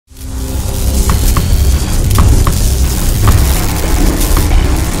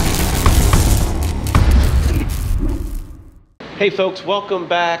Hey folks, welcome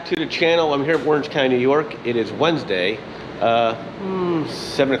back to the channel. I'm here in Orange County, New York. It is Wednesday,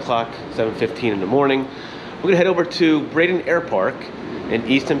 7 o'clock, 7:15 in the morning. We're gonna head over to Braden Air Park in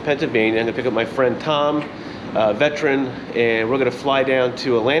Easton, Pennsylvania. I'm gonna pick up my friend Tom, veteran, and we're gonna fly down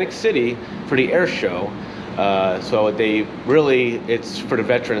to Atlantic City for the air show. So it's for the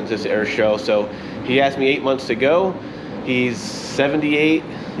veterans, this air show. So he asked me 8 months to go. He's 78,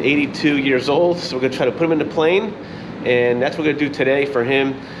 82 years old. So we're gonna try to put him in the plane. And that's what we're gonna do today for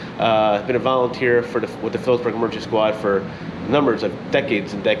him. I've been a volunteer with the Phillipsburg Emergency Squad for numbers of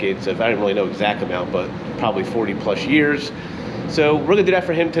decades and decades of, I don't really know exact amount, but probably 40 plus years. So we're gonna do that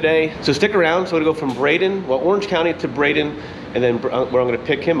for him today. So stick around. So we're gonna go from Braden, Orange County to Braden, and then where I'm gonna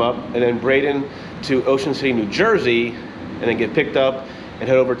pick him up, and then Braden to Ocean City, New Jersey, and then get picked up and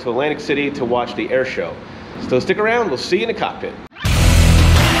head over to Atlantic City to watch the air show. So stick around, we'll see you in the cockpit.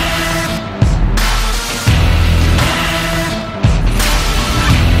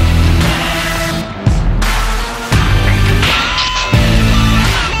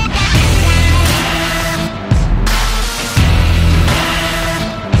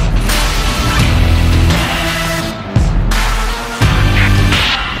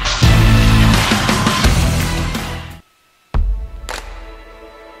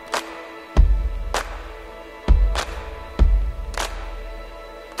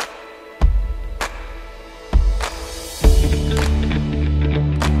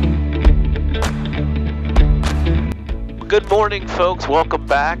 Good morning, folks. Welcome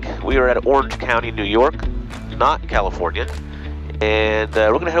back. We are at Orange County, New York, not California. And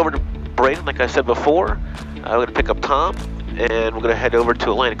we're going to head over to Braden, like I said before. We're going to pick up Tom, and we're going to head over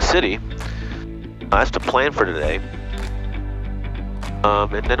to Atlantic City. That's the plan for today.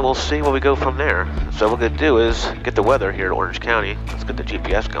 And then we'll see where we go from there. So what we're going to do is get the weather here in Orange County. Let's get the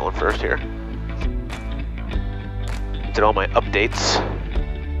GPS going first here. Did all my updates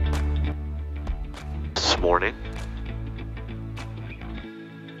this morning.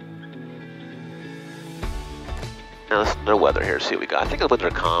 Now let's know weather here, see what we got. I think the weather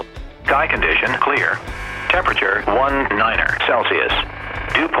calm. Sky condition clear. Temperature 19 Celsius.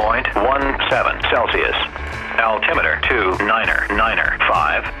 Dew point 17 Celsius. Altimeter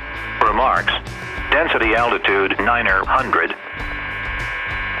 2995. Remarks. Density altitude 900.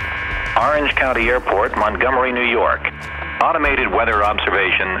 Orange County Airport, Montgomery, New York. Automated weather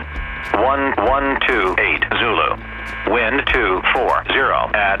observation 1128 Zulu. Wind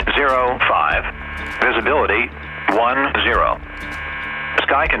 240 at 05. Visibility 10.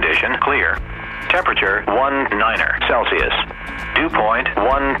 Sky condition clear. Temperature 19 Celsius. Dew point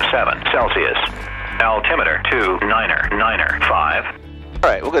 17 Celsius. Altimeter 2995. All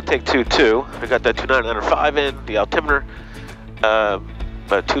right, we're gonna take 22. We got that 2995 in the altimeter.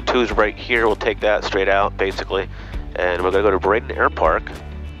 But 22 is right here. We'll take that straight out, basically, and we're gonna go to Braden Air Park.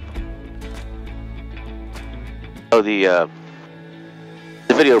 So the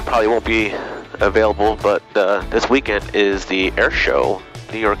video probably won't be available, but this weekend is the air show,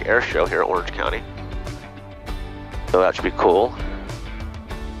 New York Air Show here at Orange County. So that should be cool.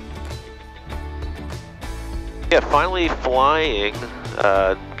 Yeah, finally flying.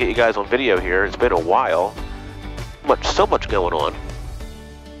 Get you guys on video here. It's been a while. So much going on.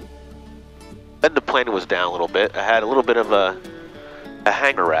 Then the plane was down a little bit. I had a little bit of a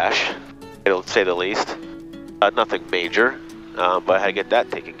hanger rash, to say the least. Nothing major, but I had to get that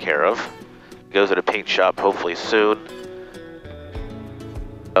taken care of. Goes to the paint shop hopefully soon.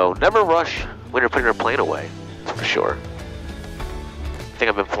 So never rush when you're putting your plane away, that's for sure. I think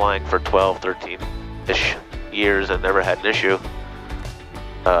I've been flying for 12, 13-ish years and never had an issue.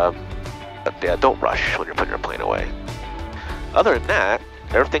 But yeah, don't rush when you're putting your plane away. Other than that,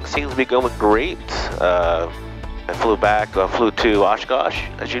 everything seems to be going great. I flew to Oshkosh,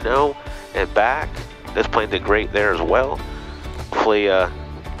 as you know, and back. This plane did great there as well. Hopefully,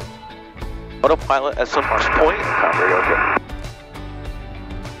 autopilot at some point.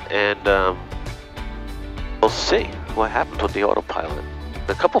 And we'll see what happens with the autopilot.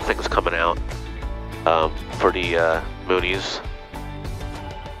 A couple things coming out for the Moonies.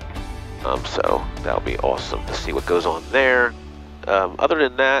 So that'll be awesome to see what goes on there. Other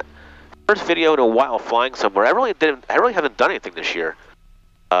than that, first video in a while flying somewhere. I really haven't done anything this year.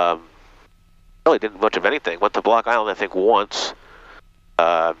 Really didn't much of anything. Went to Block Island, I think, once.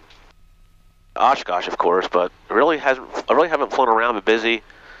 Oshkosh, of course, but I really haven't flown around, been busy.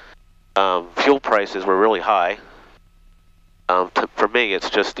 Fuel prices were really high. For me, it's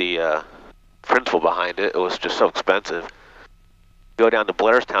just the principle behind it. It was just so expensive. Go down to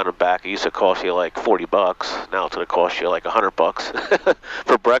Blairstown and back, it used to cost you like 40 bucks. Now it's going to cost you like 100 bucks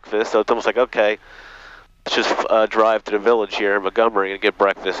for breakfast. So it's almost like, okay, let's just drive to the village here in Montgomery and get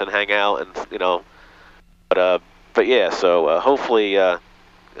breakfast and hang out, and you know. But yeah, so hopefully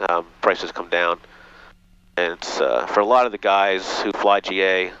prices come down. And it's for a lot of the guys who fly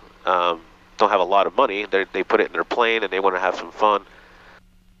GA, don't have a lot of money. They put it in their plane and they want to have some fun.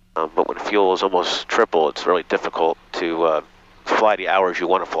 But when fuel is almost triple, it's really difficult to fly the hours you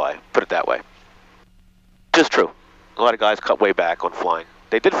want to fly. Put it that way. Just true. A lot of guys cut way back on flying.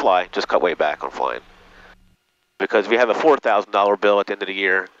 They did fly, just cut way back on flying. Because if you have a $4,000 bill at the end of the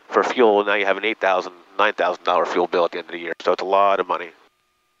year for fuel, now you have an $8,000, $9,000 fuel bill at the end of the year. So it's a lot of money.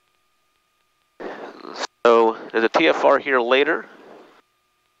 So there's a TFR here later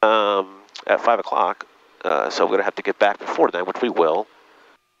at 5 o'clock. So we're going to have to get back before then, which we will.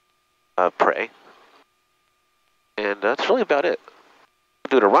 Pray. And that's really about it.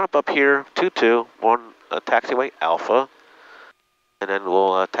 We'll do the run up here, 22, on taxiway Alpha. And then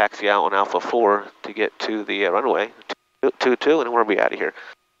we'll taxi out on Alpha 4 to get to the runway, 22, and then we'll be out of here.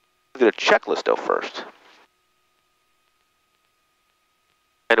 We'll do a checklist though first.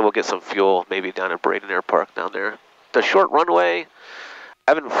 And then we'll get some fuel, maybe down at Braden Air Park down there. The short runway,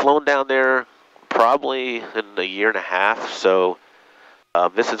 I haven't flown down there probably in a year and a half, so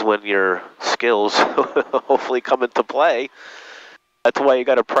this is when your skills hopefully come into play. That's why you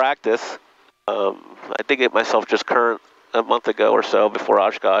got to practice. I did get myself just current a month ago or so before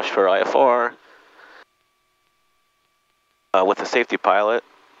Oshkosh for IFR with the safety pilot.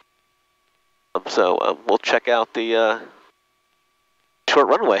 So we'll check out the short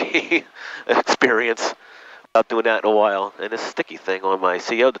runway experience. Not doing that in a while. And this sticky thing on my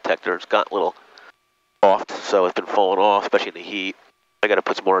CO detector has got a little soft, so it's been falling off, especially in the heat. I got to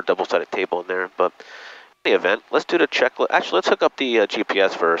put some more double-sided tape on there. But in the event, let's do the checklist. Actually, let's hook up the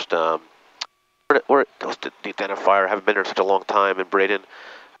GPS first. Where's the identifier? I haven't been there in such a long time in Braden.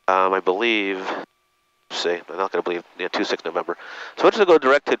 I believe, let's see, I'm not going to believe, yeah, 26 November. So we're just going to go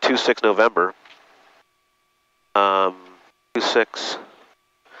direct to 26 November. 26,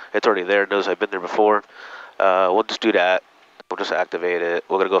 it's already there, it knows I've been there before. We'll just do that. We'll just activate it.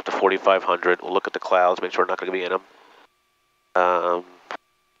 We're going to go up to 4,500. We'll look at the clouds, make sure we're not going to be in them.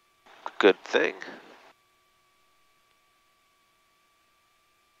 Good thing.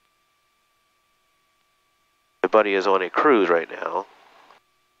 My buddy is on a cruise right now.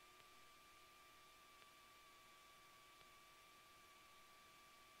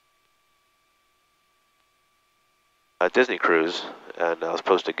 A Disney cruise, and I was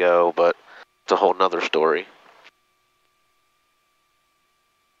supposed to go, but it's a whole nother story.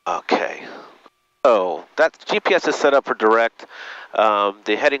 Okay. So that GPS is set up for direct.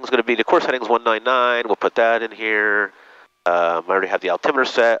 The heading is going to be, the course heading is 199. We'll put that in here. I already have the altimeter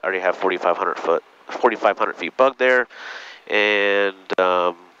set. I already have 4,500 feet bug there. And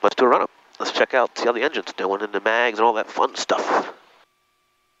let's do a run up. Let's check out, see how the engine's doing and the mags and all that fun stuff.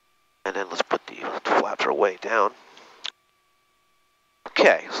 And then let's put the flaps are way down.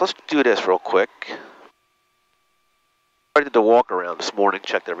 Okay, so let's do this real quick. I did the walk around this morning,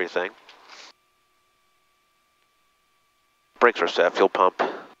 checked everything. Brakes are set, fuel pump,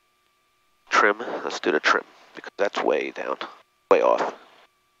 trim. Let's do the trim because that's way down, way off.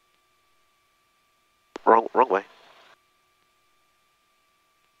 Wrong way.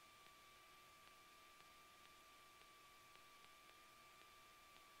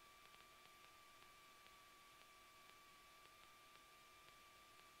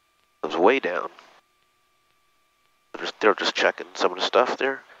 It was way down. They're just checking some of the stuff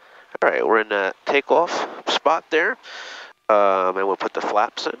there. All right, we're in that takeoff spot there. And we'll put the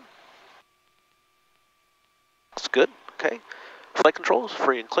flaps in. That's good, okay. Flight controls,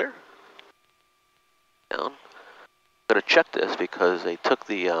 free and clear. Down. I'm gonna check this because they took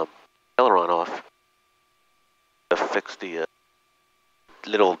the aileron off to fix the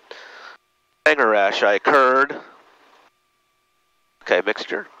little hanger rash I occurred. Okay,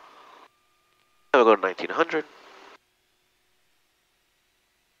 mixture. Now we'll go to 1900.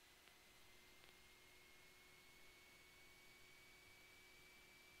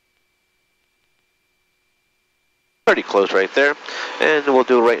 Pretty close right there. And we'll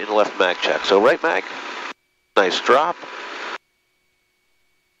do right and left mag check. So right mag, nice drop.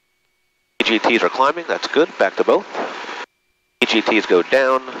 EGTs are climbing, that's good. Back to both. EGTs go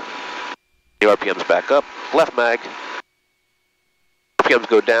down. The RPMs back up. Left mag. RPMs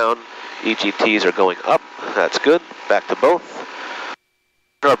go down. EGTs are going up. That's good. Back to both.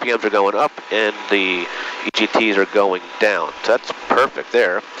 RPMs are going up and the EGTs are going down. So that's perfect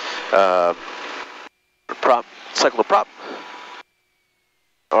there. Prop, cycle to prop.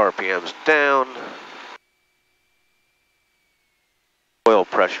 RPMs down. Oil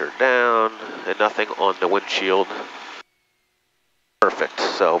pressure pressure down, and nothing on the windshield. Perfect.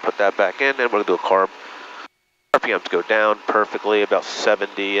 So put that back in, and we're going to do a carb. RPMs go down perfectly, about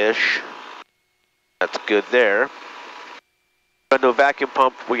 70-ish. That's good there. On the vacuum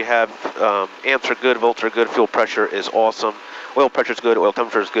pump, we have amps are good, volts are good, fuel pressure is awesome, oil pressure is good, oil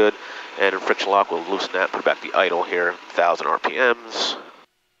temperature is good, and friction lock will loosen that, put back the idle here, 1,000 RPMs.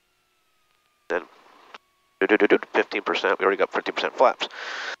 Then 15%, we already got 15% flaps.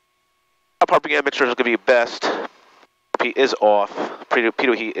 Top RPM mixture is going to be best. P is off,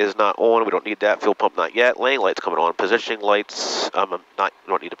 pitot heat is not on, we don't need that, fuel pump not yet, landing lights coming on, positioning lights,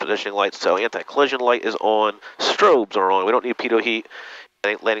 don't need the positioning lights, so anti-collision light is on, strobes are on, we don't need pitot heat,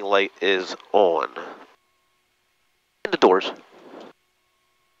 landing light is on. And the doors.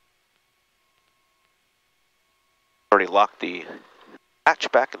 Already locked the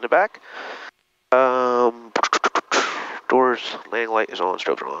hatch back in the back. Doors, landing light is on,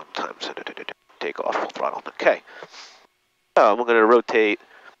 strobes are on, time take off, full throttle, okay. We're going to rotate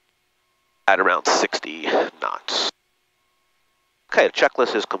at around 60 knots. Okay, the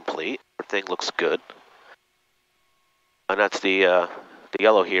checklist is complete. Everything looks good. And that's the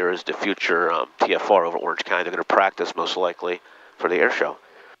yellow here is the future TFR over Orange County. They're going to practice most likely for the air show.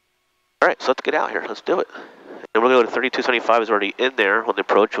 All right, so let's get out here. Let's do it. And we're going to go to 3275 is already in there on the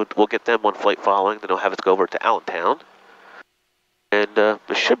approach. We'll get them one flight following. Then they'll have us go over to Allentown. And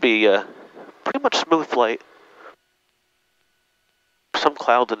this should be a pretty much smooth flight. Some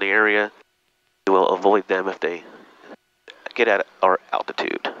clouds in the area, we will avoid them if they get at our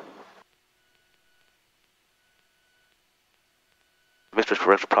altitude. Mixtures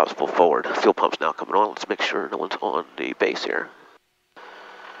for extra props pull forward. Fuel pump's now coming on. Let's make sure no one's on the base here.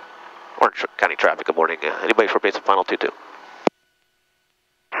 Orange County traffic, good morning. Anybody for base and final 2-2?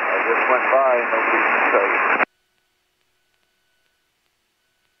 I just went by, nobody can tell you.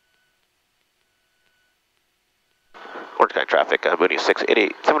 Orange County traffic, Mooney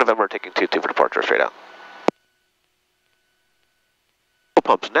 6887 November, taking 2-2 for departure, straight out. Fuel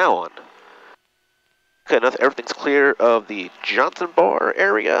pump's now on. Okay, enough, everything's clear of the Johnson Bar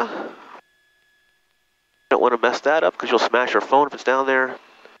area. Don't want to mess that up because you'll smash your phone if it's down there.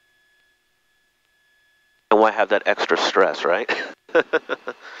 And why have that extra stress, right? What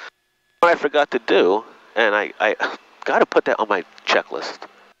I forgot to do, and I got to put that on my checklist,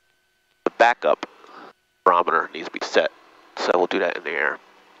 the backup barometer needs to be set, so we'll do that in the air.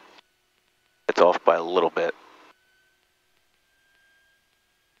 It's off by a little bit.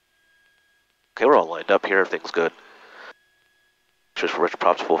 Okay, we're all lined up here, everything's good. Just for rich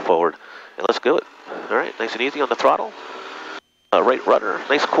props pull forward, and let's do it. All right, nice and easy on the throttle. Right rudder,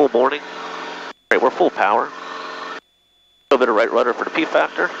 nice cool morning. All right, we're full power. A little bit of right rudder for the P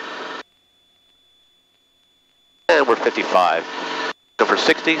factor. And we're 55. Go for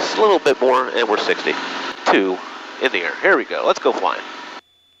 60, a little bit more, and we're 60. 2 in the air. Here we go. Let's go flying.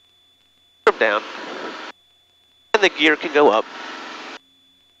 Trim down. And the gear can go up.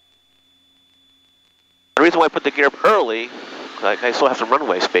 The reason why I put the gear up early, like I still have some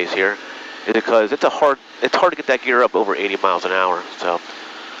runway space here, is because it's hard to get that gear up over 80 miles an hour. So,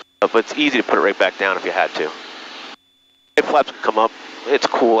 but it's easy to put it right back down if you had to. Hey, flaps can come up. It's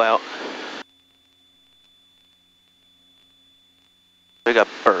cool out. We got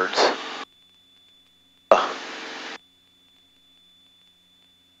birds.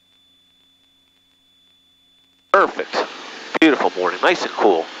 Perfect. Beautiful morning. Nice and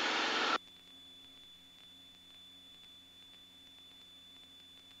cool.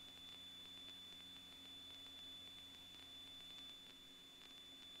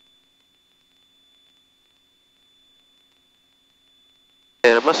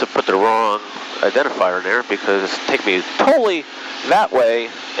 And I must have put the wrong identifier in there because it's taking me totally that way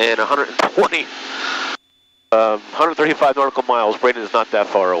and 135 nautical miles. Braden is not that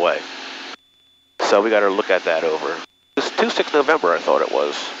far away. So we got to look at that over. It's 26 November, I thought it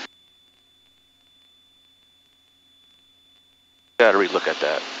was. Got to relook at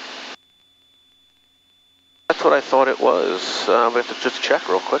that. That's what I thought it was. We have to just check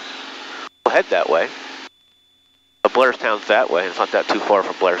real quick. We'll head that way. Blairstown's that way. It's not that too far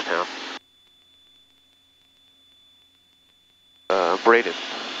from Blairstown. Braden.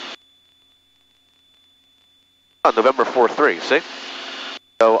 Oh, November 4-3, see?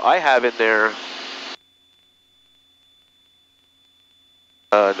 So I have in there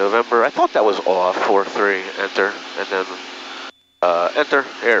November, I thought that was off, 4-3, enter, and then enter,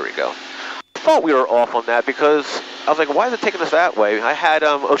 there we go. I thought we were off on that because I was like, why is it taking us that way? I had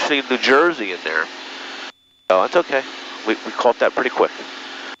Ocean, New Jersey in there. Oh, that's okay. We caught that pretty quick.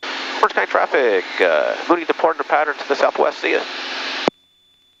 Orange County traffic, Mooney departing the pattern to the southwest, see ya.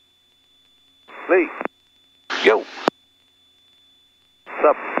 Lee. Yo. What's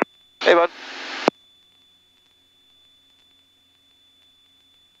up? Hey, bud.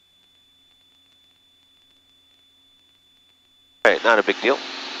 All right, not a big deal.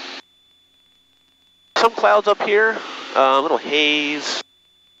 Some clouds up here, a little haze.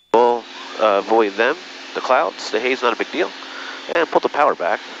 We'll avoid them, the clouds. The haze, not a big deal. And pull the power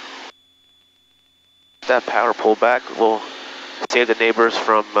back. That power pull back will save the neighbors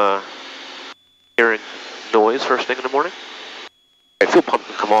from hearing noise first thing in the morning. All right, fuel pump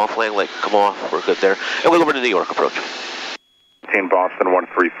can come off, land light can come off. We're good there. And we'll go over to New York approach. Team Boston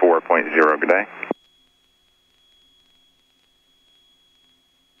 134.0, good day.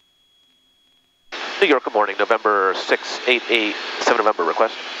 New York, good morning. November 6887 November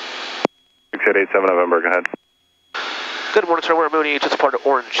request. 6887 November, go ahead. Good morning, sir. We're at Mooney, just part of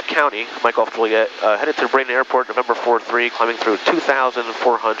Orange County. Mike Off Juliet. Headed to Braden Airport, November 43, climbing through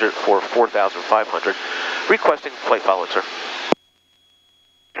 2,400 for 4,500. Requesting flight following, sir.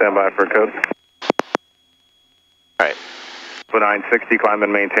 Stand by for code. All right. 960, climb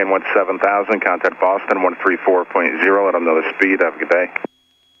and maintain 17,000. Contact Boston 134.0. Let them know the speed. Have a good day.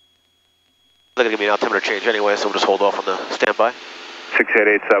 They're going to give me an altimeter change anyway, so we'll just hold off on the standby.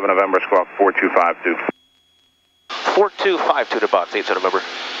 6887 November, squawk 4252. 4252 to box 8 November.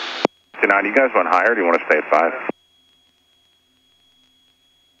 59, you guys want higher or do you want to stay at 5?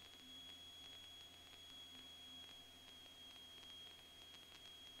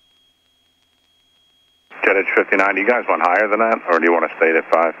 Jet Edge 59, do you guys want higher than that or do you want to stay at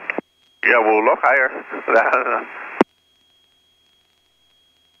 5? Yeah, we'll look higher.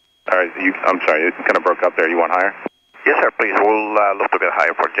 All right, I'm sorry, it kind of broke up there. You want higher? Yes, sir, please. We'll look to get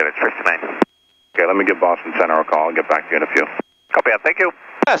higher for Jet Edge 59. Okay, let me give Boston Center a call. I'll get back to you in a few. Copy that. Thank you.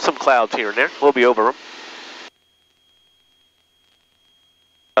 Some clouds here and there. We'll be over them.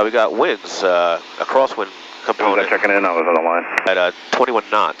 We got winds, a crosswind component. Checking in. I was on the line. At 21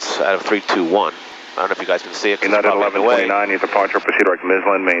 knots out of 321. I don't know if you guys can see it. United 1129, your departure, proceed direct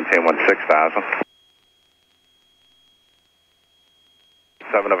Midland, maintain 16,000.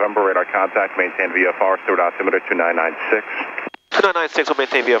 7 November, radar contact, maintain VFR, steward altimeter 2996. 2996 will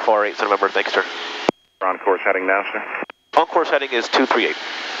maintain VFR 8 November, thanks sir. We're on course heading now, sir. On course heading is 238.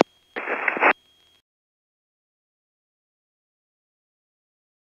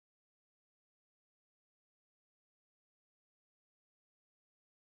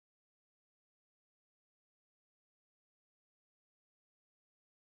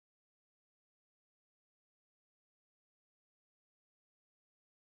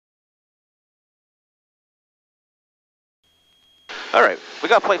 All right, we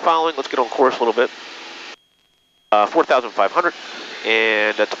got flight following. Let's get on course a little bit. 4,500,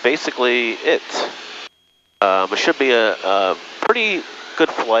 and that's basically it. It should be a pretty good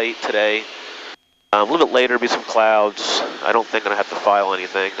flight today. A little bit later, be some clouds. I don't think I'm gonna have to file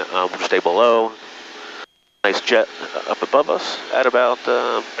anything. We'll just stay below. Nice jet up above us at about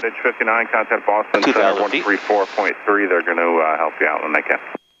Edge 59, contact Boston Center 134.3. They're going to help you out when they can.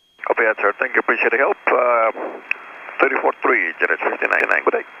 Copy that, sir. Thank you. Appreciate the help. 34.3, Jet Edge 59.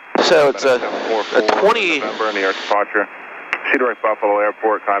 Good day. So it's a 20 November, New York departure. Cedar Lake Buffalo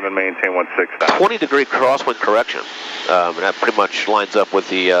Airport, climb and maintain 16,000. 20-degree crosswind correction. And that pretty much lines up with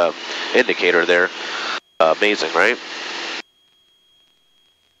the indicator there. Amazing, right?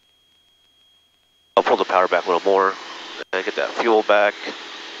 I'll pull the power back a little more and get that fuel back.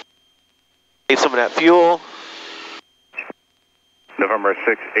 Need some of that fuel. November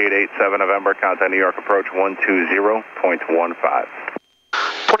 6887 November, contact New York approach 120.15.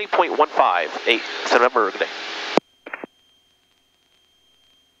 20.15, 8 November, good day.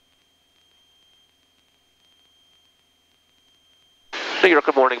 New York,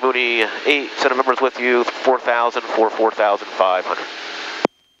 good morning, Mooney. 8 November is with you, 4,000 for 4,500.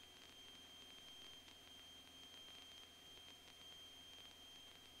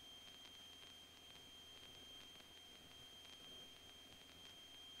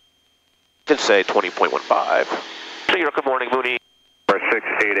 Did say 20.15. New York, good morning, Mooney.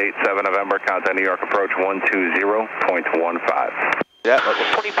 6887 November, contact New York approach 120.15. Yeah,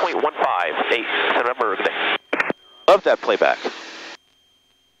 20.15, 8 November, good day. Love that playback.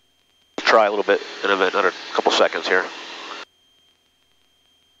 Try a little bit in another couple seconds here.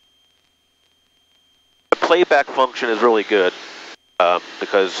 The playback function is really good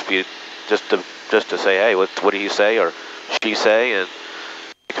because if you just to say, hey, what did he say or she say, and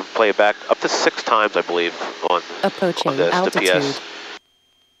you can play it back up to 6 times, I believe, on approaching this, altitude. the PS.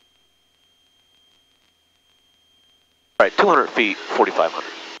 All right, 200 feet, 4,500.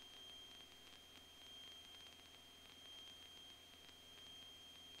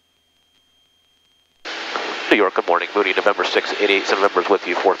 Mooney, November 6887 November is with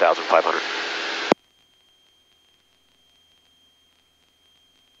you, 4,500.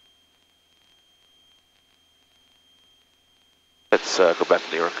 Let's go back to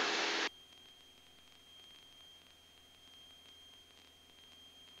New York.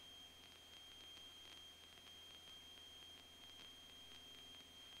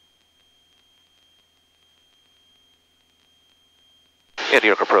 And New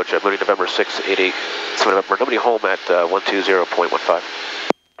York approach, Mooney, November 6887 November. Nobody home at 120.15.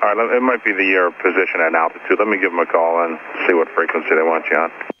 All right, it might be the position and altitude. Let me give them a call and see what frequency they want you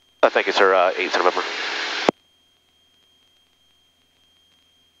on. Thank you, sir. 8 November.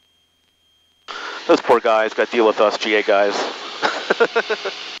 Those poor guys got to deal with us GA guys.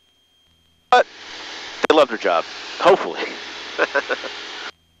 But they love their job. Hopefully.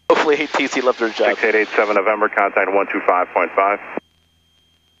 Hopefully ATC loved their job. 6887 November, contact 125.5.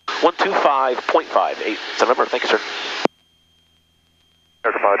 125.5, 8 November. Thank you, sir.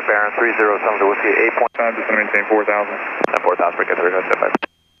 Certified Baron 307 to whiskey 8.5, just going to maintain 4,000. And 4,000, break at 375.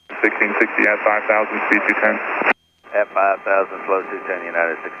 1660 at 5,000, speed 210. At 5,000, flow 210,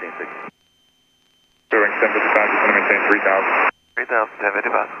 United 1660. Doing 1055, just going to maintain 3,000.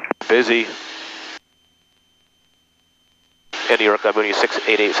 3,000, 1055. Busy. And New York, Mooney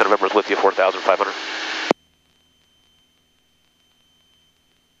 6887 November is with you, 4,500.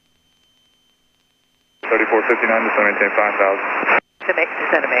 3459, just going to maintain 5,000.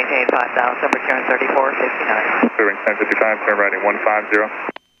 To maintain 5,000, return 3459. Doing 1055, turn right at 150.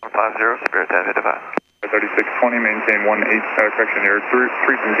 150, Spirit 1055. 3620, maintain 18, correction here, 3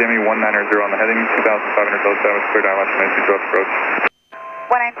 from Jimmy, 190 on the heading, 2,500 till established, clear down left, 92 approach.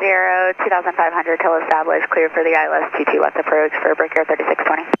 190, 2,500 till established, clear for the ILS 22 left approach for breaker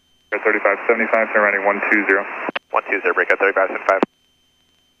 3620. 3575, turn right at 120. 120, break at 3575.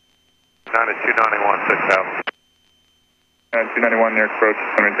 291, 6,000. And 291 near approach,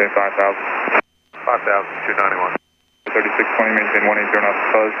 maintain 5,000. 5,000, 291. 3620, maintain 180 knots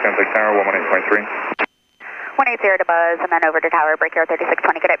buzz, contact tower 118.3. 180 to buzz, and then over to tower, breaker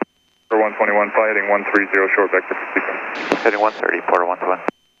 3620, good day. For 121, fly heading 130, short vector for sequence. Heading 130, Porter 121.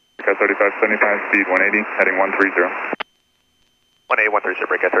 Break at 3575, speed 180, heading 130. 180,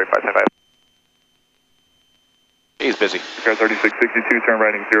 130, break at 3575. He's busy. Break at 3662, turn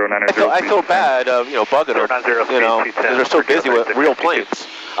righting 090. I feel bad, bugging them, because they're so busy with real planes.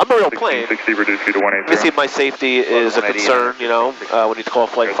 I'm a real plane. 1660, reduce speed to 180. Obviously, my safety is a concern, we need to call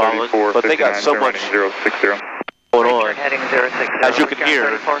flight following, but they got so much going on, Heading 060. as you can hear.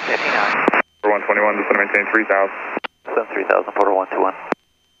 3459. For 121, just going to maintain 3,000. 3,000, Porter 121.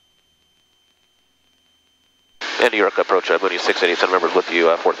 And New York approach, Mooney 687 members with you,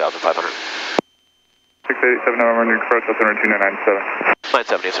 4,500. 687 November, New approach, altimeter 2997.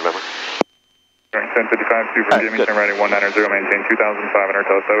 970, remember. 1055, 2 from Jimmy, turn right at 190, maintain 2,500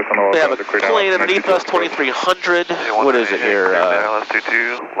 till established on the low. We have a plane underneath us, 2300. What is it here?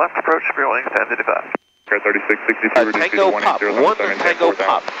 LS22, left approach, Spirit 1055. 3662, reduce speed Tango to Pop, 180. one Tango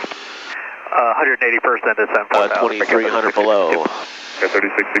Pop. 180% to 7,000. 2300 below.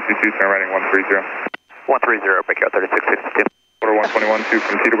 3662, turn right at 130. 130, break out 3662. Order 121, 2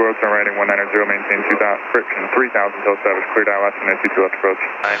 from Teterboro, turn right at 190, maintain 2,000, friction 3,000 till established, clear down left, and 92 left approach.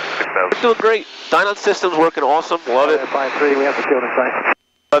 6,000. Doing great. Dynon system's working awesome. Love it. 53, we have the field in sight.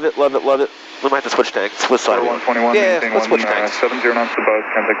 Love it, love it, love it. We might have to switch tanks. Switch side. Order 121, Yeah, maintain let's switch tanks. 70 knots to buzz,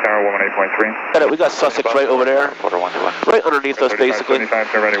 contact tower 118.3. Got it. We got Sussex right over there. Porter 121. Right underneath us, basically. 75,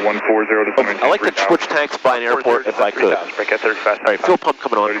 turn right at 140 to maintain I like to 3,000. switch tanks by an airport if I could. Break out 35. All right, fuel pump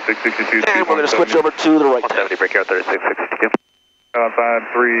coming on. 3662, And we're going to switch over to the right tank. 170, break out 3662.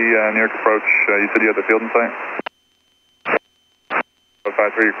 53, New York approach, you said you had the field in sight?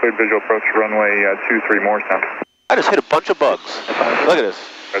 53, cleared visual approach, runway 23 Morristown. I just hit a bunch of bugs. Look at this.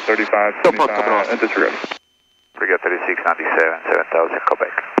 35, Fuel pump coming off. disregard. Break out 3697, 7,000,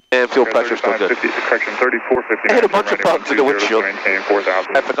 Quebec. And fuel pressure still good. 50, correction, 3459. I hit a bunch of bugs in the windshield. Maintain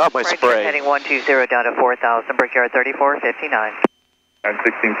 4,000. I forgot my Right, spray. heading 120 down to 4,000, brickyard 3459. And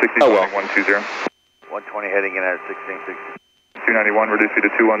 1660, Oh, well. heading 120. 120 heading in at 1660. 291, reduce speed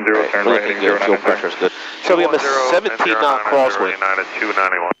to 210, turn right, heading Fuel 090. pressure is good. So we have a 17 knot crosswind.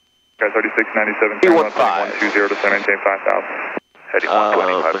 291. 3697, turn left, 120 to maintain 5,000. Heading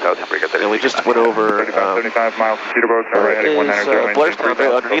 120, 5,000, break out 36. And we just went over. 75 miles from Teterboro, turn right, heading 190, Blairstown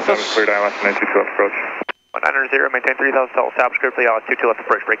maintain 3,000. underneath us. Clear down left, 92 left approach. 190, maintain 3,000, till established, clear for the ILS 22 left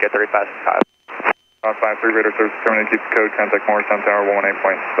approach, break out 35. 53, radar service terminated, keep the code, contact Morristown Tower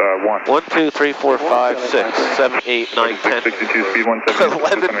 118.1. 1, 2, 3, 4, 5, 6, 7, 8, 9, 10. 62, speed 170,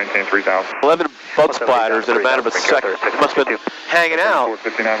 11. maintain 3,000. 11 bug splatters in a matter of a second. Must have been hanging out.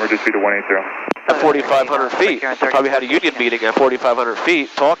 459, reduce speed to 180. at 4,500 feet. Probably had a union meeting at 4,500 feet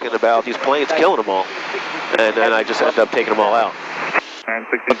talking about these planes killing them all. And then I just ended up taking them all out.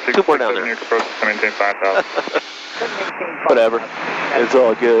 Two more down there. Whatever. It's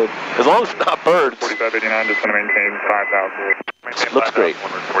all good. As long as it's not birds. 4589, just want to maintain 5,000. Looks great.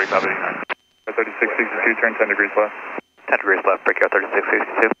 4589. 3662, turn 10 degrees left. 10 degrees left, break out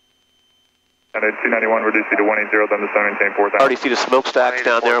 3662. And at 291, reduce you to 180, then just want to maintain 4,000. Already see the smokestacks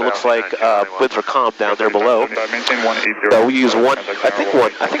down there. Looks like winds are calm down there below. Maintain 180. So we use I think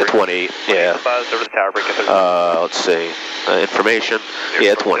it's 1.8. Yeah. Over the tower, break out Let's see. Information.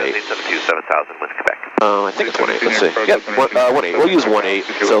 Yeah, it's 1.8. 7,000, West Quebec. I think it's 1.8. Let's see. Yep, 1.8. We'll use 1.8.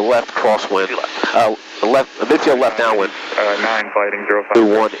 So left crosswind. Midfield left downwind. 9 fighting 05. To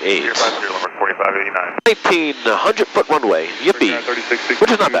 1.8. 4589. 1,900-foot runway. Yippee.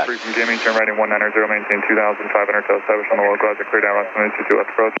 Which is not bad. From gaming, turn right in 190, maintain 2,500 to establish on the local as a clear down left 22 left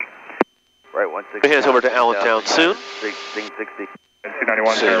approach. Right, 160. Hands over to Allentown soon. 1660.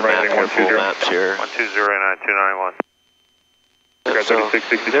 291, turn right in 120. Maps here. 1209291. So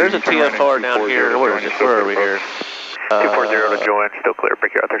there's a TFR down here. Where are we here? 240 to join, still clear.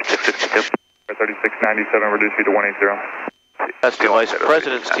 Break out there. 662. 3697, reduce you to 180. That's the Vice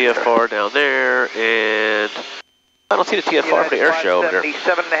President's TFR down there, and I don't see the TFR for the air show over there.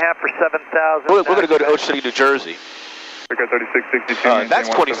 77.5 for 7,000. We're going to go to Ocean City, New Jersey. 3662. That's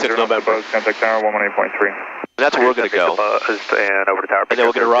 26th November. Contact tower 118.3. That's where we're going to go. And over the tower. And then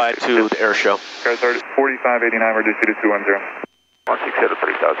we're going to ride to the air show. 4589, reduce you to 210. 160 to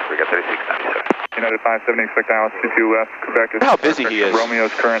 3,000. We got 3697. United 570, expect Alice 22 left. Quebec is. How busy he is. Romeo's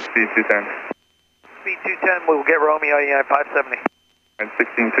current speed 210. Speed 210, we'll get Romeo, United 570. And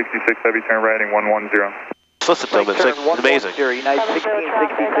 1666 heavy, turn right in 110. Listen to him, it's amazing. United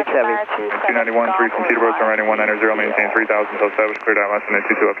 1666 heavy. 291, 3 from Peterborough, turn right in 190, maintain 3,000 until established, clear down left and then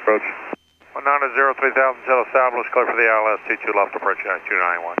 22 left approach. 190, 3,000 until established, clear for the ILS, 22 left approach,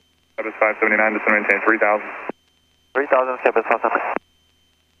 291. Sebas 579, just maintain 3,000. 3,000, Sebas 579.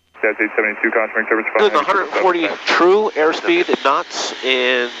 That's 872, caution, service 5. 140 true airspeed knots,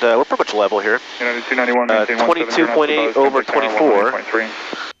 and we're pretty much level here. 291, 22.8 over 24.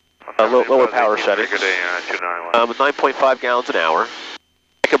 Lower power settings. 9.5 gallons an hour.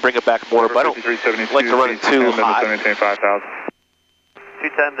 I can bring it back more, but I don't like to run it too hot.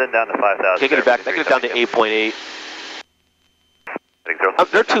 210, then down to 5,000. Take it back. I get it down to 8.8.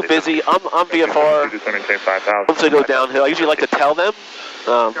 They're too busy. I'm VFR. Once they go downhill, I usually like to tell them.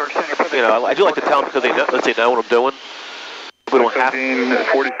 I do like to tell them because they know what I'm doing. We don't have to. We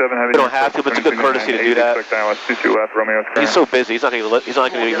don't have to, but it's a good courtesy to do that. He's so busy. He's not going to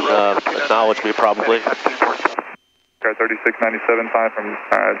even acknowledge me probably. 3697.5 from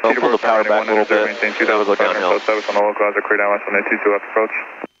I'll pull the power back a little bit. Then we'll go downhill. On the local as a clear down left on the 22 left approach.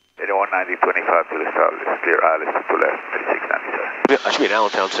 190.25 to the south. Clear ILS to left. 3697. I should be in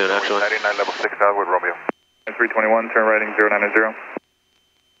Allentown soon, actually. 99 level 6,000 with Romeo. 321, turn right in 090.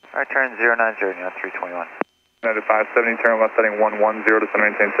 Alright, turn 090, now 321. United 570, turn left heading 110, just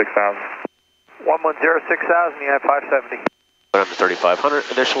maintain 6,000. 110, 6,000, United 570. Went up to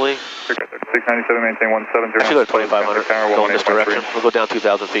 3,500 initially. 697, maintain 170. Actually go to 2,500, go in this direction. We'll go down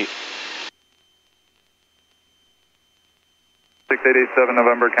 2,000 feet. 6887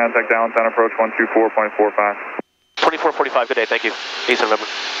 November, contact Allentown approach 124.45. 2445, good day, thank you. 8 November.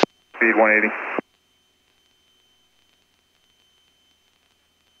 Speed 180.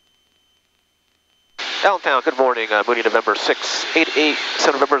 Allentown, good morning. Mooney, November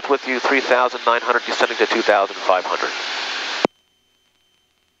 6887 November is with you, 3,900, descending to 2,500.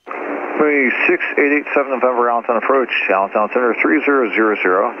 Mooney 6887 November, Allentown approach, Allentown Center 3000.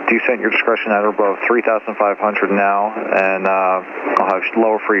 Descent your discretion at or above 3,500 now, and I'll have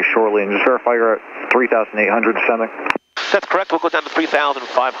lower for you shortly. And just verify you're at 3,800 descending. That's correct. We'll go down to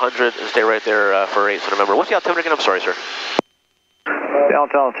 3,500 and stay right there for 8 November. What's the altimeter again? I'm sorry, sir.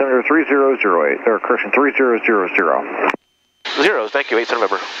 Allentown altimeter 3008, or correction 3000. Zeros, thank you. 8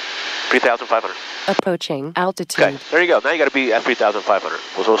 November. 3,500. Approaching altitude. Okay, there you go. Now you got to be at 3,500.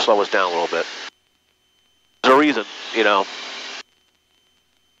 We'll slow us down a little bit. There's a reason, This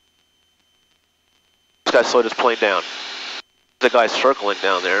guy slowed his plane down. The guy's circling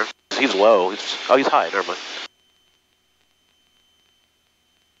down there. He's low. He's high. Never mind.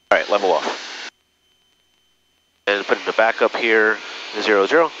 All right, level off. And put in the backup here.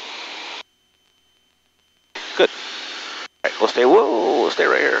 00. Good. All right, we'll stay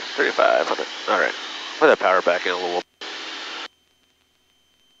right here. 3,500. All right. Put that power back in a little.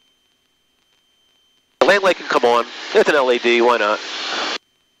 The land light can come on. It's an LED. Why not?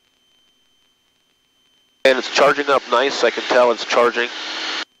 And it's charging up nice. I can tell it's charging.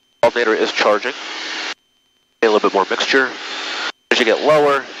 Alternator is charging. Need a little bit more mixture. As you get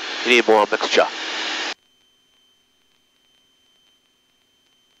lower, you need more mixture.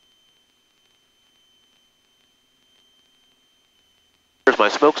 Here's my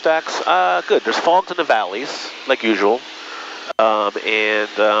smokestacks. Good. There's fogs in the valleys, like usual.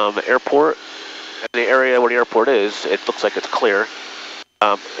 Airport, in the area where the airport is, it looks like it's clear.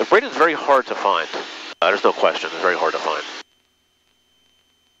 Braden's very hard to find. There's no question. It's very hard to find.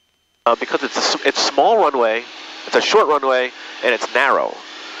 Because it's small runway, it's a short runway, and it's narrow.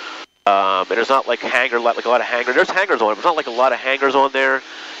 And there's not like a lot of hangars. There's hangars on it, but there's not like a lot of hangars on there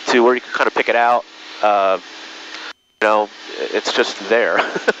to where you can kind of pick it out. You know, it's just there.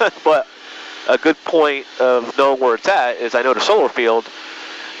 But a good point of knowing where it's at is I know the solar field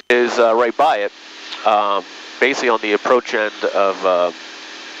is right by it. Basically on the approach end of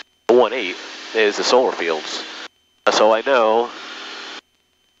 18 is the solar fields. So I know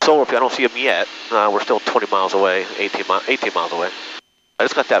solar field, I don't see them yet. We're still 20 miles away, 18 miles away. I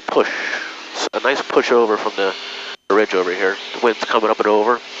just got that push, a nice push over from the ridge over here. The wind's coming up and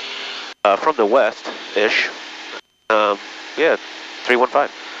over from the west-ish. Yeah, 315.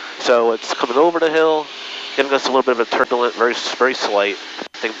 So it's coming over the hill, giving us a little bit of a turbulent, very slight,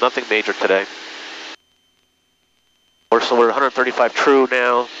 nothing major today. We're 135 true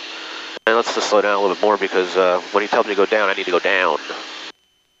now, and let's just slow down a little bit more because when he tells me to go down, I need to go down.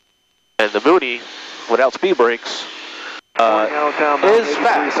 And the Mooney, without speed brakes, is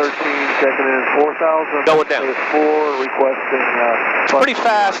fast. 13, checking in 4,000. Going down. 4, requesting. It's pretty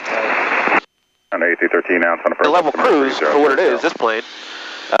fast. On A313 now, on the level cruise for what it is, this plane.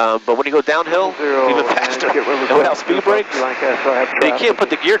 But when you go downhill, even faster, and without speed brakes, you can't put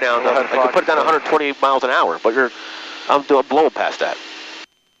the gear down. I can put it down 120 miles an hour, but I'm blowing past that.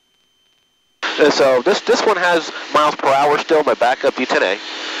 And so this one has miles per hour still. My backup D10A.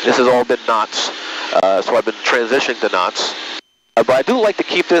 This has all been knots, so I've been transitioning to knots. But I do like to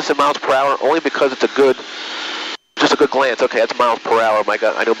keep this in miles per hour only because it's just a good glance. Okay, that's miles per hour.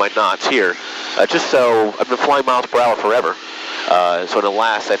 I know my knots here. Just so I've been flying miles per hour forever. So in the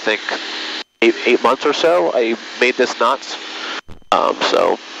last, I think, eight months or so, I made this knots.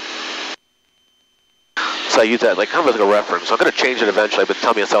 So I use that like kind of as a reference. I'm going to change it eventually. I've been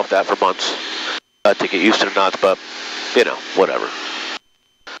telling myself that for months to get used to the knots, but you know, whatever.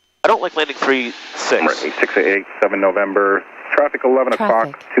 I don't like landing 3-6. N6887 November. Traffic 11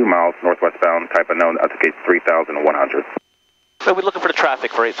 o'clock, 2 miles northwest bound. Type unknown. Altitude 3,100. So we're looking for the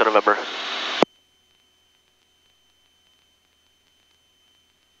traffic for 8th of November.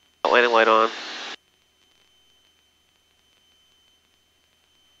 Landing light on.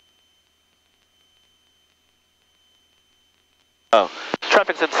 Oh,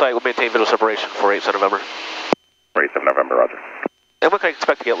 traffic's in sight. We'll maintain visual separation for 8th of November. 8th of November, roger. And what can I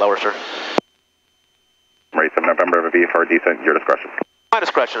expect to get lower, sir? 8th of November, VFR descent, your discretion. My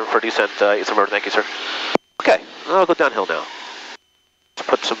discretion for descent, 8th of November, thank you, sir. Okay, I'll go downhill now. Let's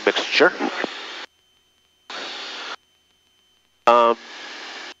put some mixture.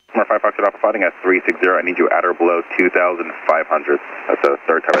 Number 5 Fox Alpha fighting at 360. I need you at or below 2,500. That's the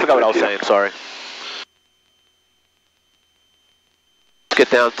third time I forgot what I was saying, sorry. Let's get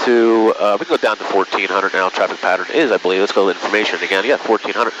down to, we can go down to 1,400 now. Traffic pattern is, I believe. Let's go to information again. Yeah,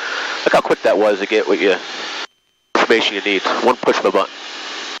 1,400. Look how quick that was to get what information you need. One push of a button.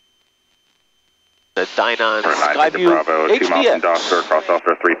 The Dynon Skyview HDX. Cross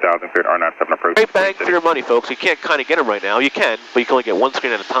officer 3,000 feet, R97 approach. Great bang for your money, folks. You can't kind of get them right now. You can, but you can only get one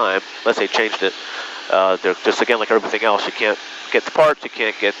screen at a time, unless they changed it. They're just, again, like everything else, you can't get the parts, you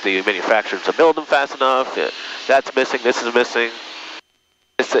can't get the manufacturers to build them fast enough. That's missing, this is missing.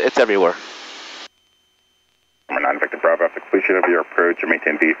 It's everywhere. Number 9, Victor Bravo, after completion of your approach, you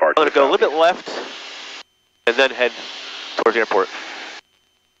maintain VFR. I'm going to go a little bit left, and then head towards the airport.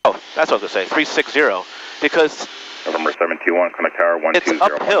 Oh, that's what I was going to say, 360, because November 721, connect tower 12015. It's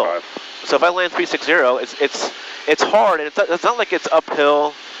uphill. So if I land 360, it's hard, and it's not like it's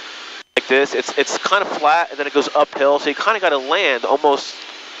uphill like this. It's kind of flat, and then it goes uphill, so you kind of got to land almost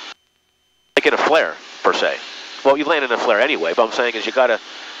like in a flare, per se. Well, you land in a flare anyway, but I'm saying is you got to,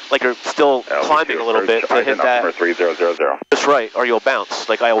 like you're still climbing a little bit to hit that. Number 3000. That's right, or you'll bounce,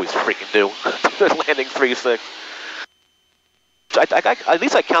 like I always freaking do. Landing 3-6. At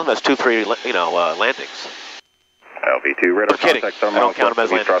least I count them as 2-3, landings. LV2, radar contact. I don't count them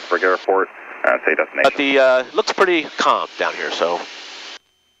as landings. Strasburg Airport, say destination. But the looks pretty calm down here, so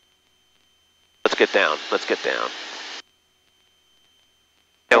let's get down. Let's get down.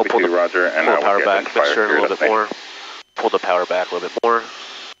 And we'll pull the Roger, and pull the power back. Make sure a little bit more. Pull the power back a little bit more.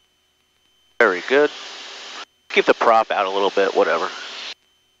 Very good. Keep the prop out a little bit. Whatever.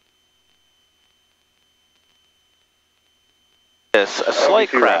 Yes, a slight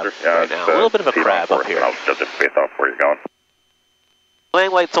crab right now. A little bit of a crab up here. I'll judge it based off where you're going.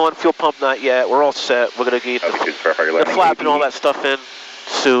 Landing lights on, fuel pump not yet. We're all set. We're going to get the flap and all that stuff in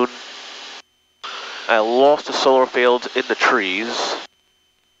soon. I lost the solar fields in the trees.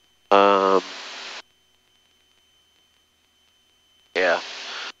 Yeah,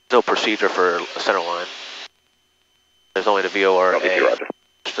 no procedure for a center line. There's only the VORA,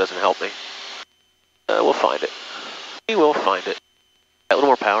 which doesn't help me. We'll find it. We will find it. A little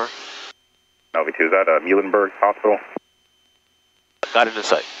more power. LV2, is that Muhlenberg Hospital? Got it in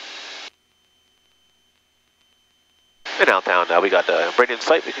sight. And outbound now, we got Braden in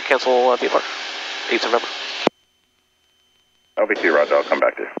sight. We can cancel VFR. 8th November. LV2, roger, I'll come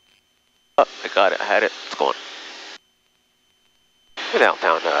back to you. Oh, I got it. I had it. It's going. And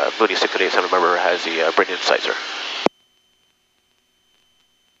outbound, Mooney 6887 November has the Braden in sight, sir.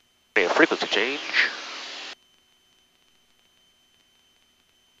 Frequency change.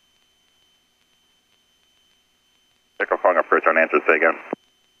 Phone approach on answer, say again.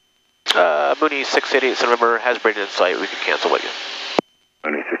 Mooney 6887 November has Braden in sight. We can cancel with you.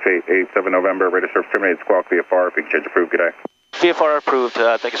 Mooney 6887 November, radar service terminated, squawk VFR. If we can change approved, good day. VFR approved.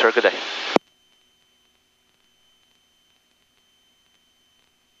 Thank you, sir. Good day.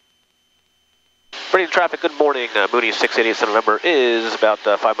 Braden traffic, good morning. Mooney 6887 November is about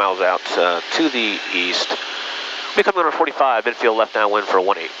 5 miles out to the east. We'll be coming on 45, midfield left downwind for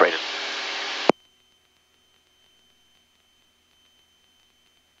 18, Braden.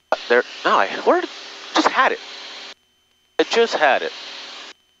 There, no, I just had it. I just had it.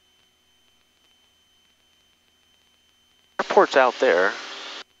 Airport's out there.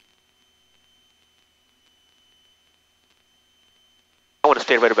 I want to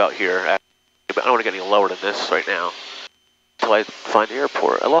stay right about here. I don't want to get any lower than this right now until I find the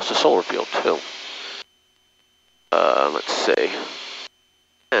airport. I lost the solar field too. Let's see.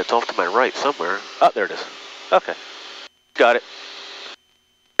 Yeah, it's off to my right somewhere. Oh, there it is. Okay, got it.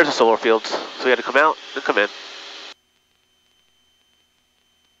 There's the solar fields, so we had to come out and come in.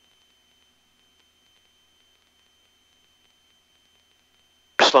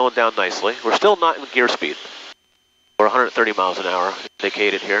 We're slowing down nicely. We're still not in gear speed. We're 130 miles an hour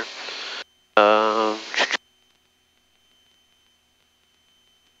indicated here.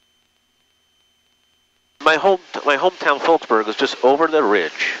 My hometown Phillipsburg is just over the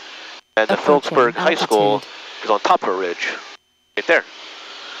ridge, and the Phillipsburg High School is on top of a ridge, right there.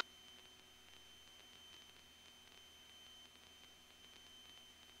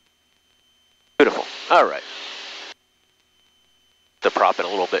 Beautiful. All right. The prop in a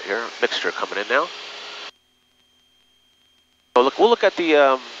little bit here. Mixture coming in now. So look, we'll look at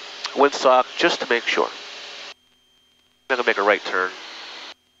the windsock just to make sure. I'm gonna make a right turn.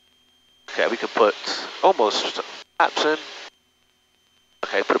 Okay, we can put almost flaps in.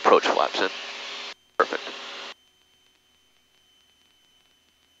 Okay, put approach flaps in. Perfect.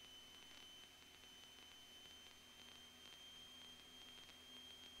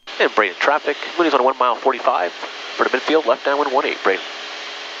 And Braden traffic. Mooney's on 1 mile 45 for the midfield, left downwind 18, Braden.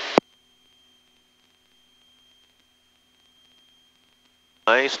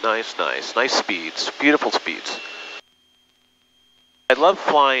 Nice, nice, nice. Nice speeds. Beautiful speeds. I love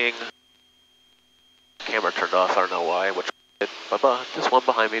flying. Camera turned off. I don't know why. Which did. This one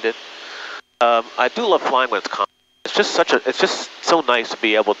behind me did. I do love flying when it's calm. It's just it's just so nice to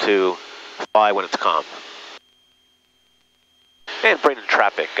be able to fly when it's calm. And Braden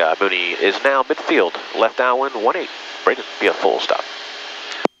traffic. Mooney is now midfield, left downwind 18. Braden, be a full stop.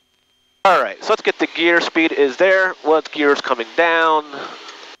 All right, so let's get the gear. Speed is there. What gear is coming down?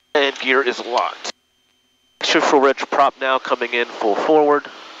 And gear is locked. Shift full rich prop now coming in full forward.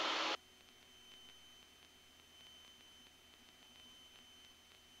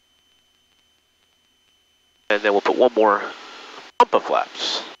 And then we'll put one more pump of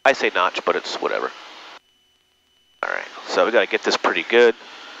flaps. I say notch, but it's whatever. All right, so we got to get this pretty good.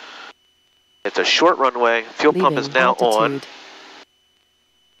 It's a short runway. Fuel pump is now on.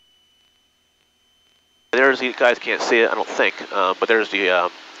 There's the, you guys can't see it, I don't think, but there's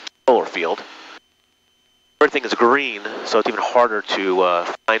the solar field. Everything is green, so it's even harder to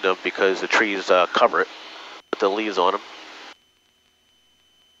find them because the trees cover it with the leaves on them.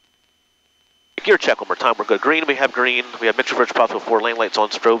 Gear check one more time, we're good. Green, we have mixture bridge props with 4 lane lights on,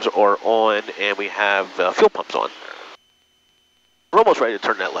 strobes are on, and we have fuel pumps on. We're almost ready to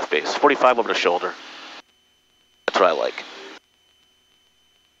turn that left base. 45 over the shoulder. That's what I like.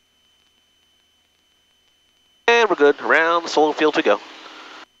 And we're good. Around the solar field we go.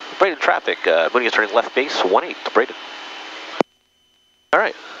 Braden traffic. Mooney is turning left base 18 to Braden. All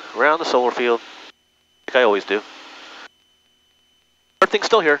right. Around the solar field, like I always do. everything's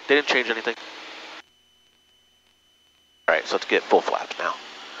still here. They didn't change anything. All right, so let's get full flaps now.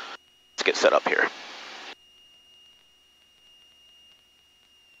 Let's get set up here.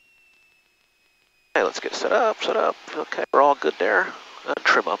 Okay, let's get set up. Okay, we're all good there.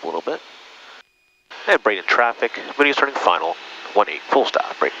 Trim up a little bit. And Braden traffic. Mooney is turning final. 18, full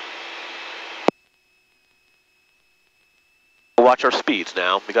stop, Braden. Watch our speeds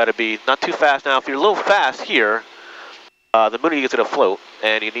now. We got to be not too fast now. If you're a little fast here, the Mooney is going to float,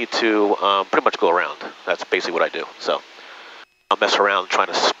 and you need to pretty much go around. That's basically what I do. So I'll mess around trying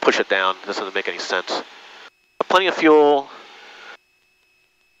to push it down. This doesn't make any sense. Plenty of fuel.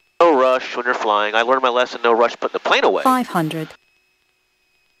 No rush when you're flying. I learned my lesson. No rush putting the plane away. 500.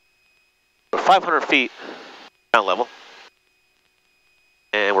 We're 500 feet ground level.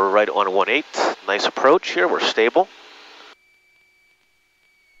 And we're right on 18. Nice approach here. We're stable.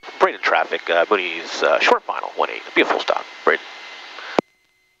 Braden traffic. Mooney's short final. 18. Be a full stop. Braden.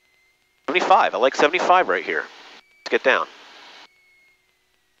 75. I like 75 right here. Let's get down.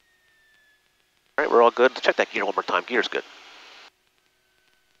 All right, we're all good. Let's check that gear one more time. Gear's good.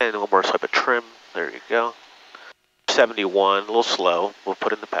 And one more swipe of trim. There you go. 71. A little slow. We'll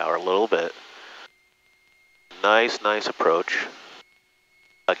put in the power a little bit. Nice approach.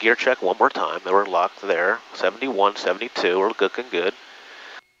 Gear check one more time. We're locked there. 71, 72. We're looking good.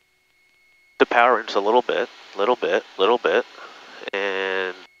 The power into a little bit.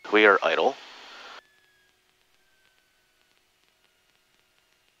 And we are idle.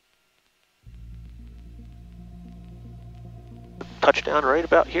 Touchdown right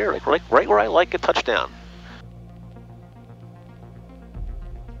about here, right where I like a touchdown.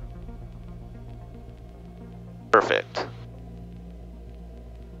 Perfect.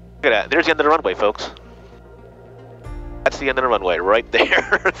 Look at that. There's the end of the runway, folks. That's the end of the runway right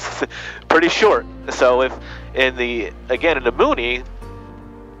there. It's pretty short. So if in the Mooney,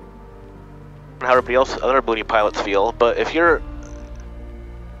 how everybody else, other Mooney pilots feel, but if you're,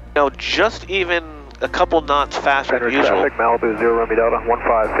 just even a couple knots faster than usual. Traffic, Malibu 0 Romeo Delta,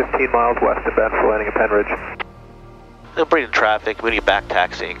 15, 15 miles west of Bend for landing at Penridge. And Braden traffic, Mooney back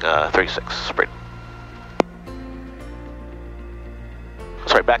taxiing 36, Braden.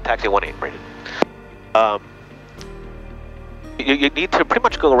 Sorry, back taxiing 18, Braden. You need to pretty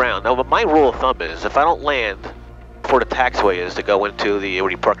much go around. Now, my rule of thumb is if I don't land before the taxiway is to go into the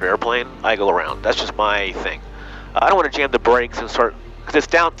where you park your airplane, I go around. That's just my thing. I don't want to jam the brakes and start, because it's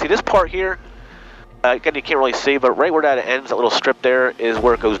down, see this part here? Again, you can't really see, but right where that ends, that little strip there, is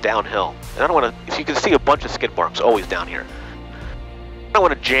where it goes downhill. And I don't want to, if you can see a bunch of skid marks always down here. I don't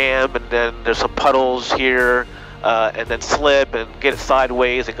want to jam, and then there's some puddles here, and then slip and get it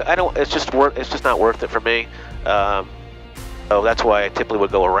sideways. It's just not worth it for me. So that's why I typically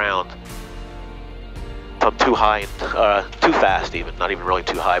would go around. If I'm too high, too fast even. Not even really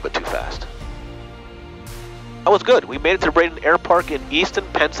too high, but too fast. That was good. We made it to Braden Air Park in Easton,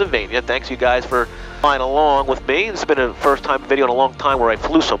 Pennsylvania. Thanks you guys for flying along with me. This has been a first time video in a long time where I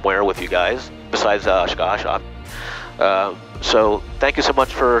flew somewhere with you guys, besides Chicago. So thank you so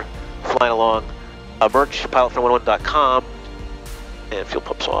much for flying along. Merch, pilotfan101.com, and fuel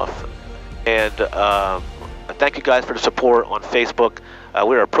pumps off. And thank you guys for the support on Facebook.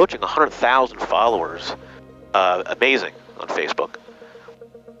 We're approaching 100,000 followers. Amazing on Facebook.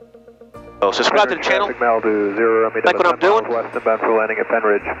 So subscribe to the channel. Malibu 0 Romeo like what I'm doing. West of Bend for landing at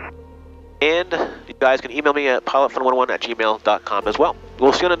Penridge. And you guys can email me at pilotfan101@gmail.com as well.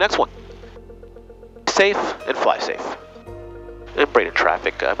 We'll see you on the next one. Be safe and fly safe. And Braden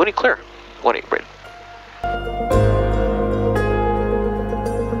traffic. Mooney clear. 18 Braden.